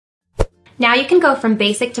Now you can go from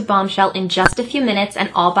basic to bombshell in just a few minutes and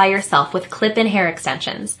all by yourself with clip-in hair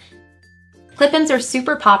extensions. Clip-ins are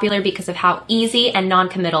super popular because of how easy and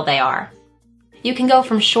non-committal they are. You can go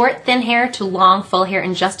from short, thin hair to long, full hair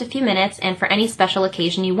in just a few minutes and for any special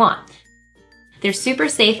occasion you want. They're super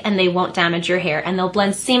safe and they won't damage your hair, and they'll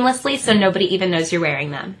blend seamlessly so nobody even knows you're wearing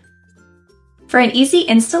them. For an easy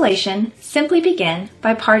installation, simply begin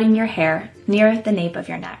by parting your hair near the nape of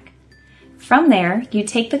your neck. From there, you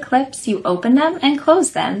take the clips, you open them and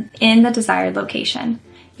close them in the desired location.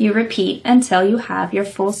 You repeat until you have your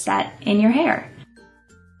full set in your hair.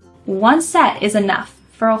 One set is enough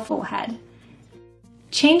for a full head.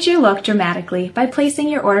 Change your look dramatically by placing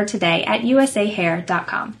your order today at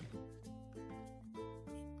usahair.com.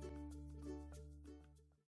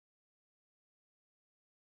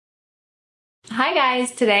 Hi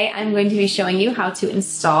guys, today I'm going to be showing you how to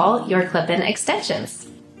install your clip-in extensions.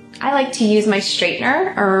 I like to use my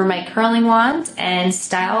straightener or my curling wand and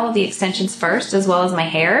style the extensions first as well as my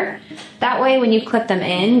hair. That way when you clip them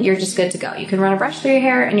in, you're just good to go. You can run a brush through your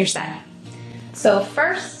hair and you're set. So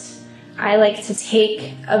first, I like to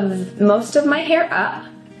take most of my hair up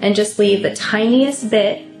and just leave the tiniest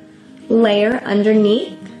bit layer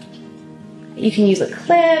underneath. You can use a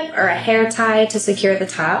clip or a hair tie to secure the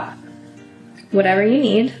top, whatever you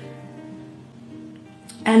need.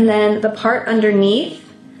 And then the part underneath,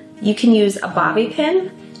 you can use a bobby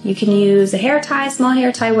pin, you can use a hair tie, small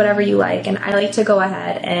hair tie, whatever you like, and I like to go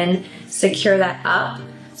ahead and secure that up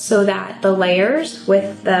so that the layers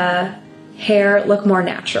with the hair look more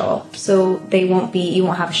natural, so you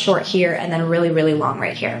won't have short here and then really, really long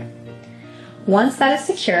right here. Once that is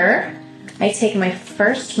secure, I take my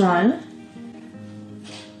first one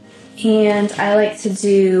and I like to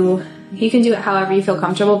do, you can do it however you feel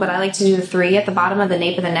comfortable, but I like to do the 3 at the bottom of the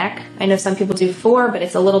nape of the neck. I know some people do 4, but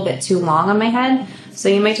it's a little bit too long on my head, so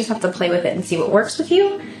you might just have to play with it and see what works with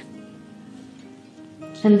you.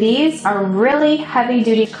 And these are really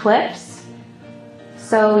heavy-duty clips,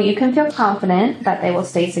 so you can feel confident that they will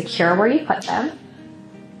stay secure where you put them.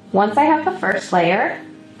 Once I have the first layer,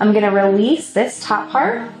 I'm going to release this top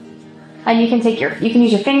part, and you can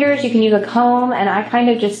use your fingers, you can use a comb, and I kind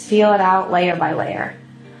of just feel it out layer by layer.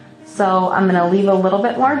 So I'm going to leave a little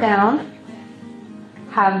bit more down,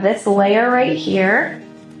 have this layer right here.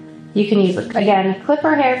 You can use, again, clip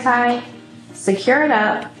or hair tie, secure it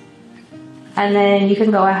up, and then you can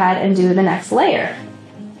go ahead and do the next layer.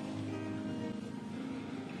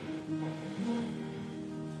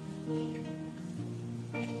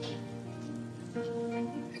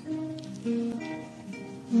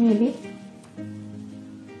 Maybe.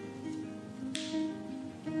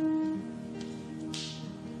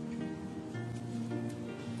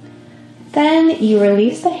 Then you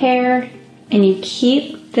release the hair and you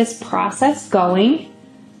keep this process going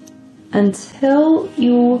until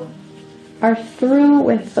you are through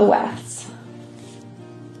with the wefts.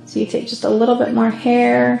 So you take just a little bit more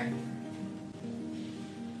hair.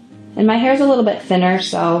 And my hair is a little bit thinner,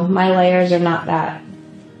 so my layers are not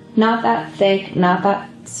that thick, not that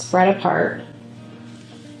spread apart.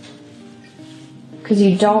 Because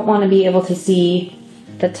you don't want to be able to see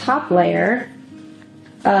the top layer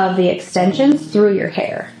of the extensions through your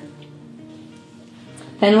hair.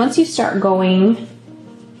 Then once you start going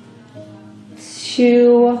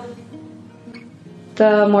to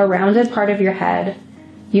the more rounded part of your head,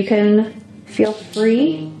 you can feel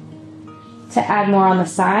free to add more on the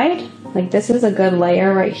side. Like this is a good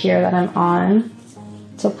layer right here that I'm on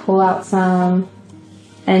to pull out some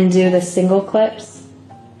and do the single clips,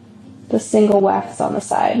 the single wefts on the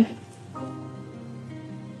side.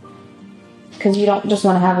 Because you don't just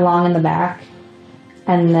want to have long in the back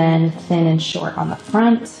and then thin and short on the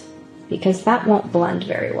front, because that won't blend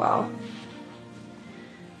very well.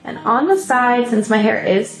 And on the side, since my hair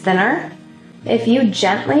is thinner, if you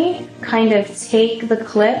gently kind of take the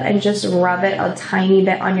clip and just rub it a tiny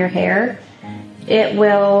bit on your hair, it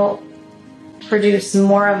will produce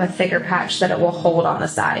more of a thicker patch that it will hold on the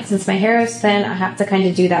side. Since my hair is thin, I have to kind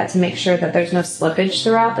of do that to make sure that there's no slippage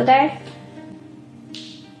throughout the day.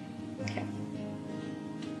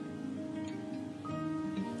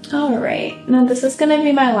 Alright, now this is going to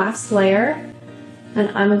be my last layer, and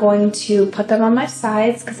I'm going to put them on my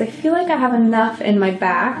sides because I feel like I have enough in my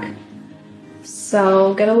back.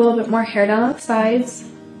 So get a little bit more hair down on the sides.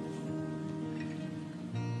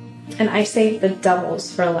 And I saved the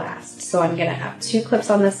doubles for last, so I'm going to have 2 clips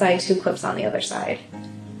on this side, 2 clips on the other side.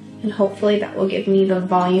 And hopefully that will give me the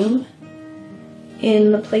volume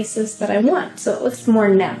in the places that I want, so it looks more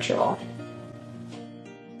natural.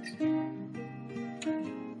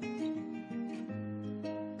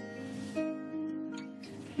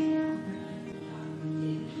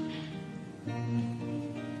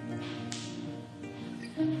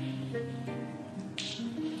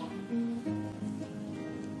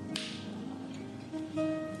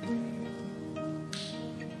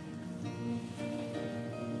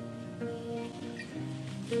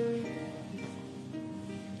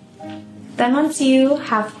 Then once you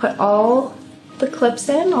have put all the clips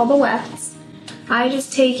in, all the wefts,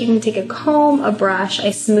 you can take a comb, a brush, I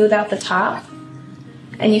smooth out the top,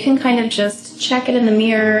 and you can kind of just check it in the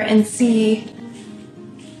mirror and see,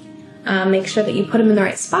 make sure that you put them in the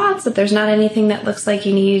right spots, that there's not anything that looks like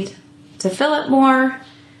you need to fill it more.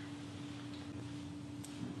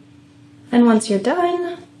 And once you're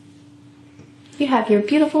done, you have your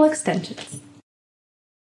beautiful extensions.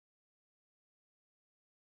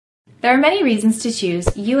 There are many reasons to choose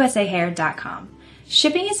usahair.com.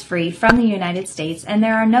 Shipping is free from the United States and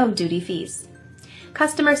there are no duty fees.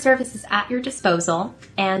 Customer service is at your disposal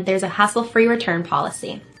and there's a hassle-free return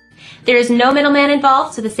policy. There is no middleman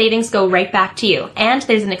involved, so the savings go right back to you, and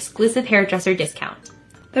there's an exclusive hairdresser discount.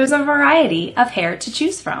 There's a variety of hair to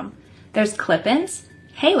choose from. There's clip-ins,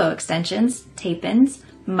 halo extensions, tape-ins,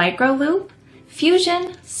 micro loop,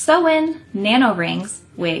 fusion, sew-in, nano rings,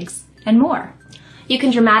 wigs, and more. You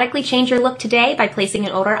can dramatically change your look today by placing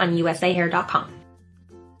an order on usahair.com.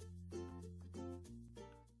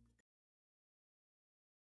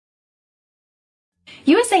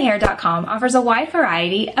 usahair.com offers a wide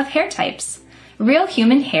variety of hair types. Real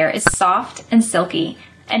human hair is soft and silky,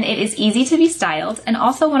 and it is easy to be styled and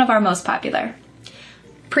also one of our most popular.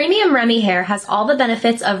 Premium Remy hair has all the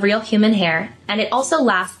benefits of real human hair, and it also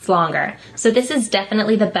lasts longer, so this is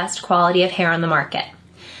definitely the best quality of hair on the market.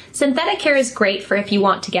 Synthetic hair is great for if you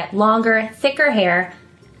want to get longer, thicker hair,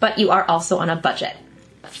 but you are also on a budget.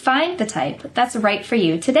 Find the type that's right for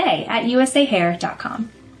you today at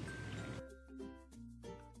usahair.com.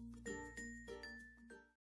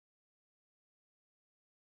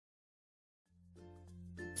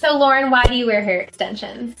 So Lauren, why do you wear hair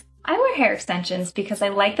extensions? I wear hair extensions because I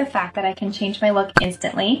like the fact that I can change my look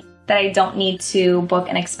instantly, that I don't need to book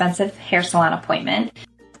an expensive hair salon appointment.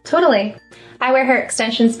 Totally. I wear hair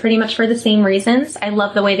extensions pretty much for the same reasons. I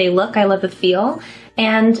love the way they look, I love the feel,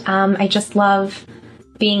 and I just love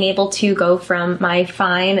being able to go from my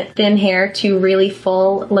fine, thin hair to really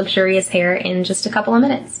full, luxurious hair in just a couple of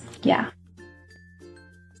minutes. Yeah.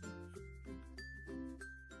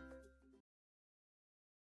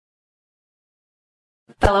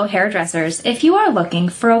 Fellow hairdressers, if you are looking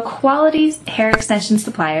for a quality hair extension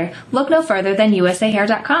supplier, look no further than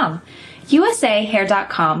usahair.com.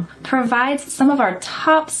 usahair.com provides some of our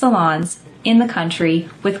top salons in the country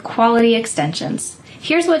with quality extensions.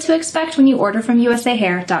 Here's what to expect when you order from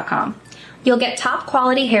usahair.com. You'll get top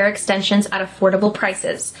quality hair extensions at affordable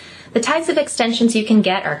prices. The types of extensions you can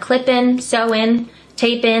get are clip-in, sew-in,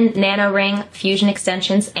 tape-in, nano ring, fusion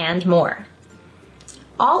extensions, and more.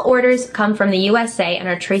 All orders come from the USA and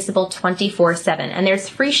are traceable 24/7, and there's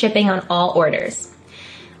free shipping on all orders.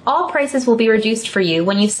 All prices will be reduced for you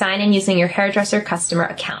when you sign in using your hairdresser customer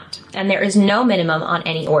account, and there is no minimum on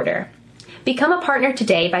any order. Become a partner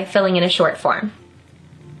today by filling in a short form.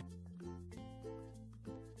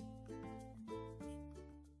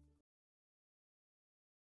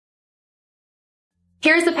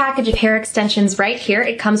 Here's the package of hair extensions right here.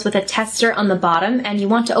 It comes with a tester on the bottom, and you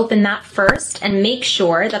want to open that first and make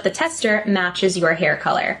sure that the tester matches your hair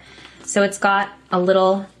color. So it's got a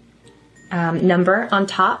little number on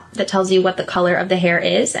top that tells you what the color of the hair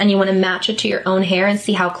is, and you want to match it to your own hair and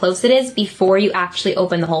see how close it is before you actually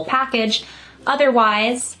open the whole package.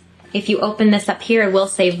 Otherwise, if you open this up here, it will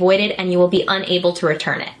say voided and you will be unable to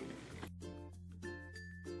return it.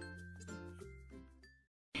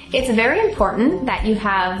 It's very important that you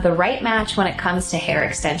have the right match when it comes to hair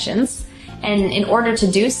extensions. And in order to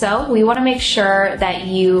do so, we want to make sure that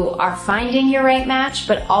you are finding your right match,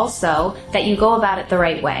 but also that you go about it the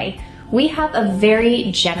right way. We have a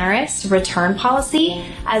very generous return policy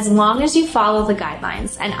as long as you follow the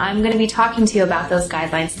guidelines, and I'm going to be talking to you about those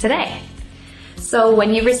guidelines today. So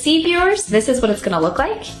when you receive yours, this is what it's going to look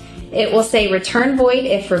like. It will say return void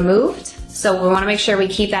if removed. So we want to make sure we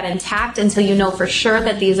keep that intact until you know for sure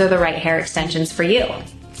that these are the right hair extensions for you.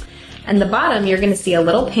 And the bottom, you're going to see a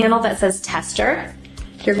little panel that says tester.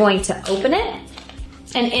 You're going to open it,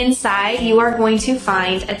 and inside you are going to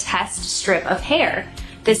find a test strip of hair.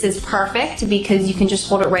 This is perfect because you can just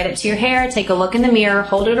hold it right up to your hair, take a look in the mirror,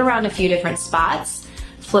 hold it around a few different spots,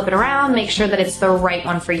 flip it around, make sure that it's the right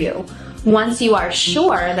one for you. Once you are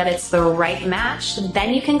sure that it's the right match,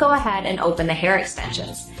 then you can go ahead and open the hair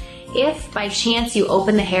extensions. If by chance you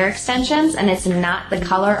open the hair extensions and it's not the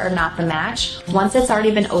color or not the match, once it's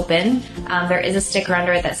already been opened, there is a sticker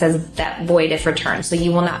under it that says that void if returned, so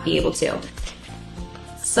you will not be able to.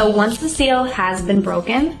 So once the seal has been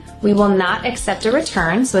broken, we will not accept a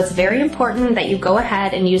return, so it's very important that you go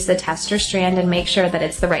ahead and use the tester strand and make sure that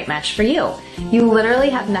it's the right match for you. You literally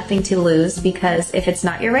have nothing to lose, because if it's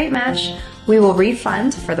not your right match, we will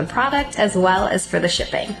refund for the product as well as for the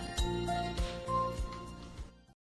shipping.